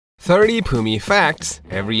30 Pumi facts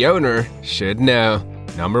every owner should know.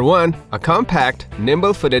 Number 1. A compact,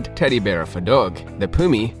 nimble-footed teddy bear of a dog. The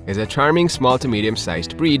Pumi is a charming small to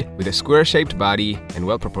medium-sized breed with a square-shaped body and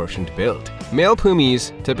well-proportioned build. Male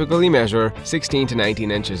Pumis typically measure 16 to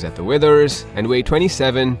 19 inches at the withers and weigh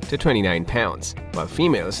 27 to 29 pounds, while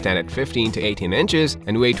females stand at 15 to 18 inches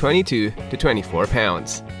and weigh 22 to 24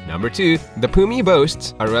 pounds. Number 2. The Pumi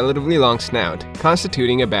boasts a relatively long snout,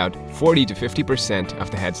 constituting about 40 to 50%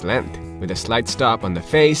 of the head's length. With a slight stop on the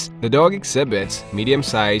face, the dog exhibits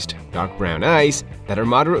medium-sized, dark brown eyes that are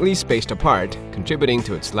moderately spaced apart, contributing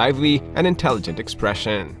to its lively and intelligent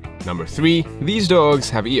expression. Number 3. These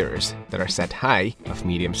dogs have ears that are set high, of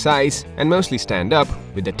medium size, and mostly stand up,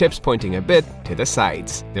 with the tips pointing a bit to the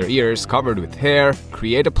sides. Their ears, covered with hair,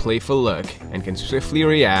 create a playful look and can swiftly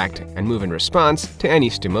react and move in response to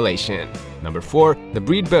any stimulation. Number 4. The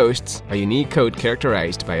breed boasts a unique coat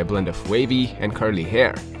characterized by a blend of wavy and curly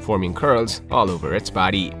hair, forming curls all over its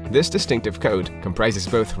body. This distinctive coat comprises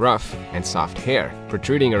both rough and soft hair,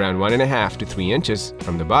 protruding around 1.5 to 3 inches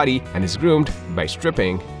from the body and is groomed by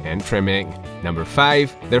stripping and trimming. Number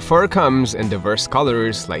 5. Their fur comes in diverse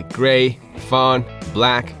colors like gray, fawn,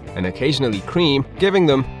 black, and occasionally cream, giving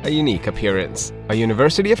them a unique appearance. A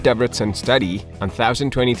University of Debrecen study on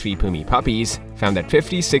 1,023 Pumi puppies found that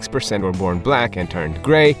 56% were born black and turned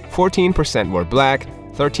gray, 14% were black,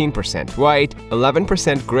 13% white,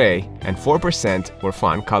 11% gray, and 4% were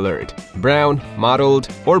fawn-colored. Brown, mottled,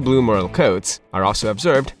 or blue merle coats are also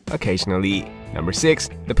observed occasionally. Number 6.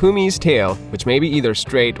 The Pumi's tail, which may be either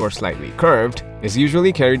straight or slightly curved, is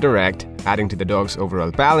usually carried direct, adding to the dog's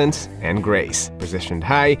overall balance and grace. Positioned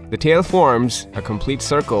high, the tail forms a complete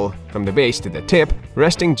circle from the base to the tip,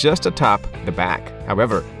 resting just atop the back.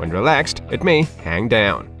 However, when relaxed, it may hang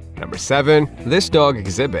down. Number 7. This dog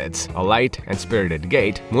exhibits a light and spirited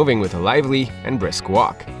gait, moving with a lively and brisk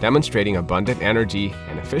walk, demonstrating abundant energy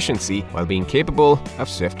and efficiency while being capable of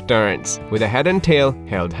swift turns. With the head and tail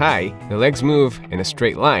held high, the legs move in a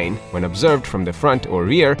straight line when observed from the front or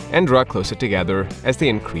rear and draw closer together as they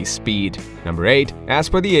increase speed. Number 8. As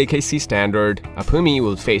per the AKC standard, a Pumi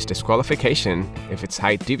will face disqualification if its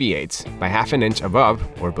height deviates by ½ inch above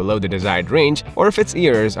or below the desired range, or if its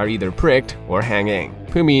ears are either pricked or hanging.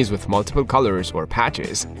 Pumis with multiple colors or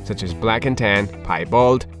patches, such as black and tan,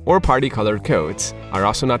 piebald, or party-colored coats, are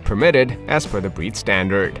also not permitted as per the breed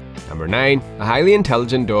standard. Number 9. A highly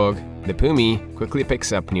intelligent dog, the Pumi quickly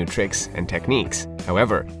picks up new tricks and techniques.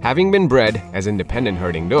 However, having been bred as independent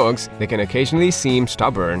herding dogs, they can occasionally seem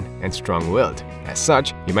stubborn and strong-willed. As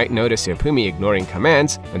such, you might notice your Pumi ignoring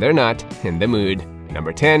commands when they're not in the mood.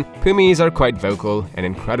 Number 10. Pumis are quite vocal and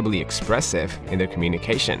incredibly expressive in their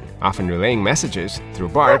communication, often relaying messages through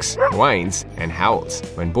barks, whines, and howls.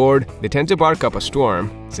 When bored, they tend to bark up a storm,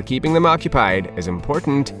 so keeping them occupied is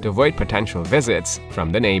important to avoid potential visits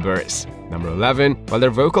from the neighbors. Number 11. While their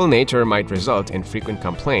vocal nature might result in frequent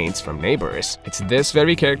complaints from neighbors, it's this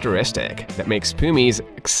very characteristic that makes Pumis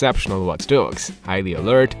exceptional watchdogs. Highly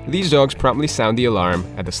alert, these dogs promptly sound the alarm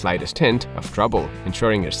at the slightest hint of trouble,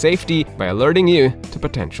 ensuring your safety by alerting you to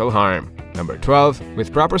potential harm. Number 12.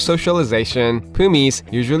 With proper socialization, Pumis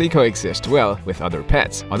usually coexist well with other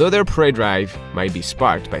pets, although their prey drive might be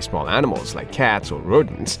sparked by small animals like cats or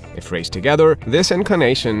rodents. If raised together, this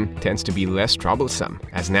inclination tends to be less troublesome.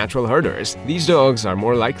 As natural herders, these dogs are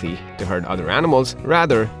more likely to herd other animals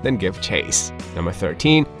rather than give chase. Number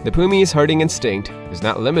 13. The Pumi's herding instinct is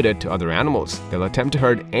not limited to other animals. They'll attempt to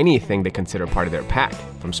herd anything they consider part of their pack,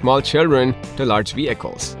 from small children to large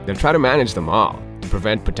vehicles. They'll try to manage them all. To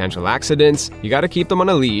prevent potential accidents, you gotta keep them on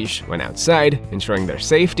a leash when outside, ensuring their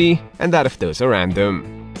safety and that of those around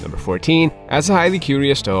them. Number 14. As a highly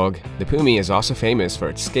curious dog, the Pumi is also famous for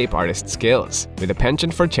its escape artist skills. With a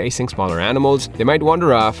penchant for chasing smaller animals, they might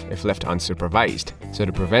wander off if left unsupervised. So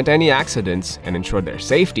to prevent any accidents and ensure their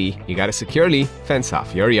safety, you gotta securely fence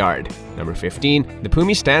off your yard. Number 15. The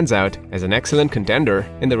Pumi stands out as an excellent contender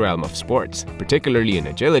in the realm of sports, particularly in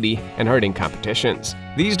agility and herding competitions.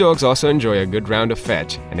 These dogs also enjoy a good round of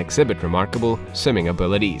fetch and exhibit remarkable swimming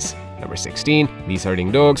abilities. Number 16. These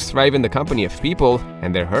herding dogs thrive in the company of people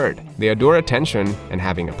and their herd. They adore attention and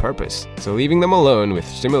having a purpose, so leaving them alone with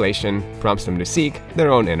stimulation prompts them to seek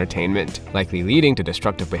their own entertainment, likely leading to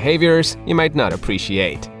destructive behaviors you might not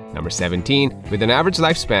appreciate. Number 17. With an average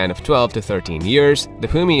lifespan of 12 to 13 years, the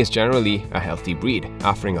Pumi is generally a healthy breed,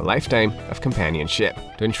 offering a lifetime of companionship.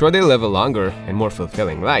 To ensure they live a longer and more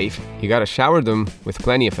fulfilling life, you gotta shower them with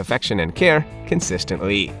plenty of affection and care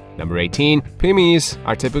consistently. Number 18. Pumis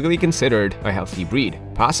are typically considered a healthy breed,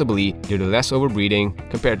 possibly due to less overbreeding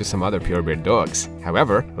compared to some other purebred dogs.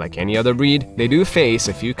 However, like any other breed, they do face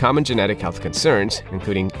a few common genetic health concerns,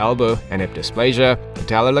 including elbow and hip dysplasia,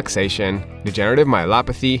 patellar luxation, degenerative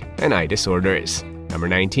myelopathy, and eye disorders. Number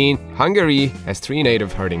 19. Hungary has 3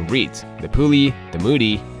 native herding breeds: the Puli, the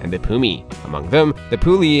Moody, and the Pumi. Among them, the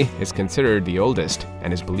Puli is considered the oldest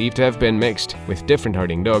and is believed to have been mixed with different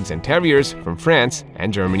herding dogs and terriers from France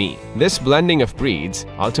and Germany. This blending of breeds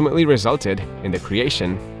ultimately resulted in the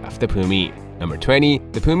creation of the Pumi. Number 20.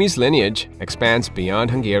 The Pumi's lineage expands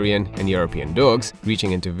beyond Hungarian and European dogs,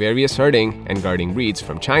 reaching into various herding and guarding breeds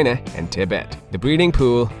from China and Tibet. The breeding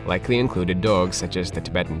pool likely included dogs such as the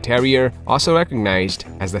Tibetan Terrier, also recognized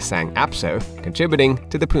as the Sang Apso, contributing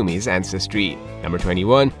to the Pumi's ancestry. Number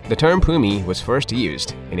 21. The term Pumi was first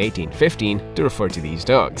used in 1815 to refer to these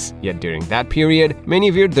dogs, yet during that period,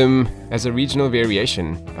 many viewed them as a regional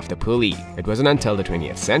variation of the Puli. It wasn't until the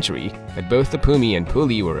 20th century that both the Pumi and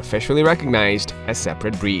Puli were officially recognized as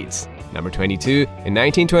separate breeds. Number 22. In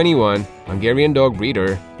 1921, Hungarian dog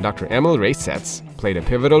breeder Dr. Emil Racetz played a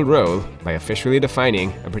pivotal role by officially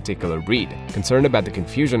defining a particular breed. Concerned about the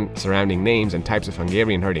confusion surrounding names and types of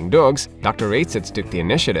Hungarian herding dogs, Dr. Racetz took the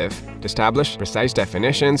initiative to establish precise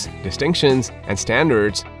definitions, distinctions, and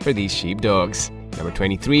standards for these sheepdogs. Number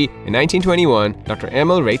 23. In 1921, Dr.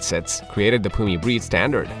 Emil Racetz created the Pumi breed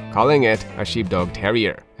standard, calling it a sheepdog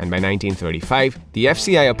terrier. And by 1935, the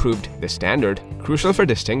FCI approved the standard, crucial for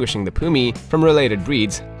distinguishing the Pumi from related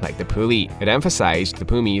breeds like the Puli. It emphasized the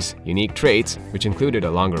Pumi's unique traits, which included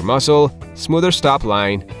a longer muzzle, smoother stop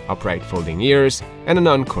line, upright folding ears, and an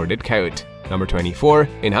uncorded coat. Number 24.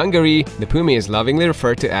 In Hungary, the Pumi is lovingly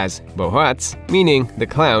referred to as Bohóc, meaning the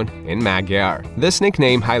clown in Magyar. This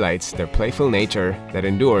nickname highlights their playful nature that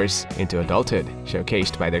endures into adulthood,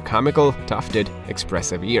 showcased by their comical, tufted,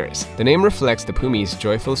 expressive ears. The name reflects the Pumi's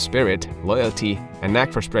joyful spirit, loyalty, and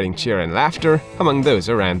knack for spreading cheer and laughter among those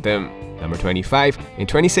around them. Number 25. In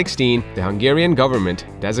 2016, the Hungarian government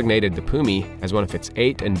designated the Pumi as one of its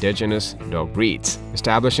 8 indigenous dog breeds,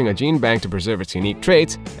 establishing a gene bank to preserve its unique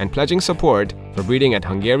traits and pledging support for breeding at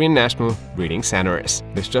Hungarian national breeding centers.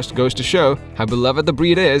 This just goes to show how beloved the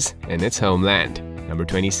breed is in its homeland. Number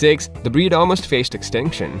 26. The breed almost faced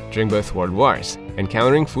extinction during both world wars,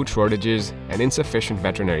 encountering food shortages and insufficient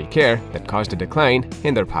veterinary care that caused a decline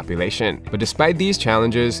in their population. But despite these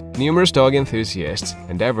challenges, numerous dog enthusiasts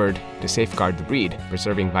endeavored to safeguard the breed,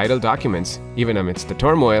 preserving vital documents even amidst the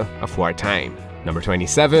turmoil of wartime. Number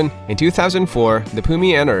 27. In 2004, the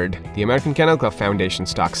Pumi entered the American Kennel Club Foundation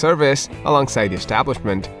stock service alongside the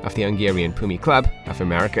establishment of the Hungarian Pumi Club of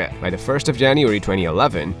America. By the 1st of January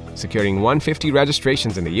 2011, securing 150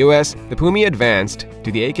 registrations in the US, the Pumi advanced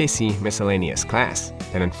to the AKC Miscellaneous class.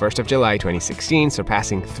 And on 1st of July 2016,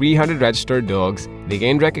 surpassing 300 registered dogs, they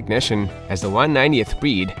gained recognition as the 190th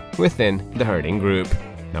breed within the herding group.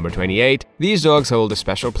 Number 28. These dogs hold a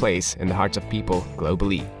special place in the hearts of people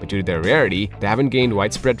globally, but due to their rarity, they haven't gained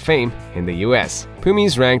widespread fame in the US.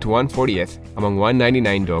 Pumis ranked 140th among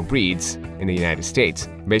 199 dog breeds in the United States,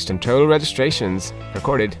 based on total registrations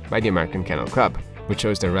recorded by the American Kennel Club, which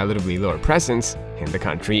shows their relatively lower presence in the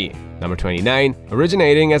country. Number 29.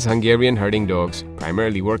 Originating as Hungarian herding dogs,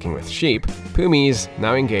 primarily working with sheep, Pumis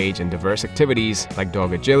now engage in diverse activities like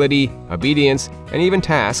dog agility, obedience, and even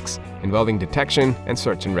tasks involving detection and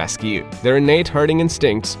search and rescue. Their innate herding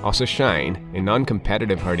instincts also shine in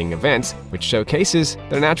non-competitive herding events, which showcases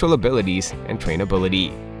their natural abilities and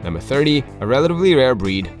trainability. Number 30. A relatively rare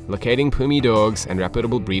breed, locating Pumi dogs and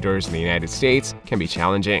reputable breeders in the United States can be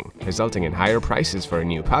challenging, resulting in higher prices for a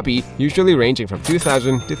new puppy, usually ranging from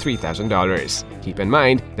 $2,000 to $3,000. Keep in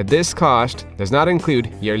mind that this cost does not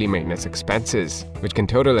include yearly maintenance expenses, which can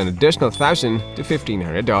total an additional $1,000 to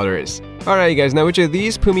 $1,500. Alright guys, now which of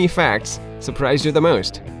these Pumi facts surprised you the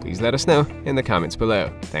most? Please let us know in the comments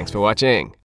below. Thanks for watching.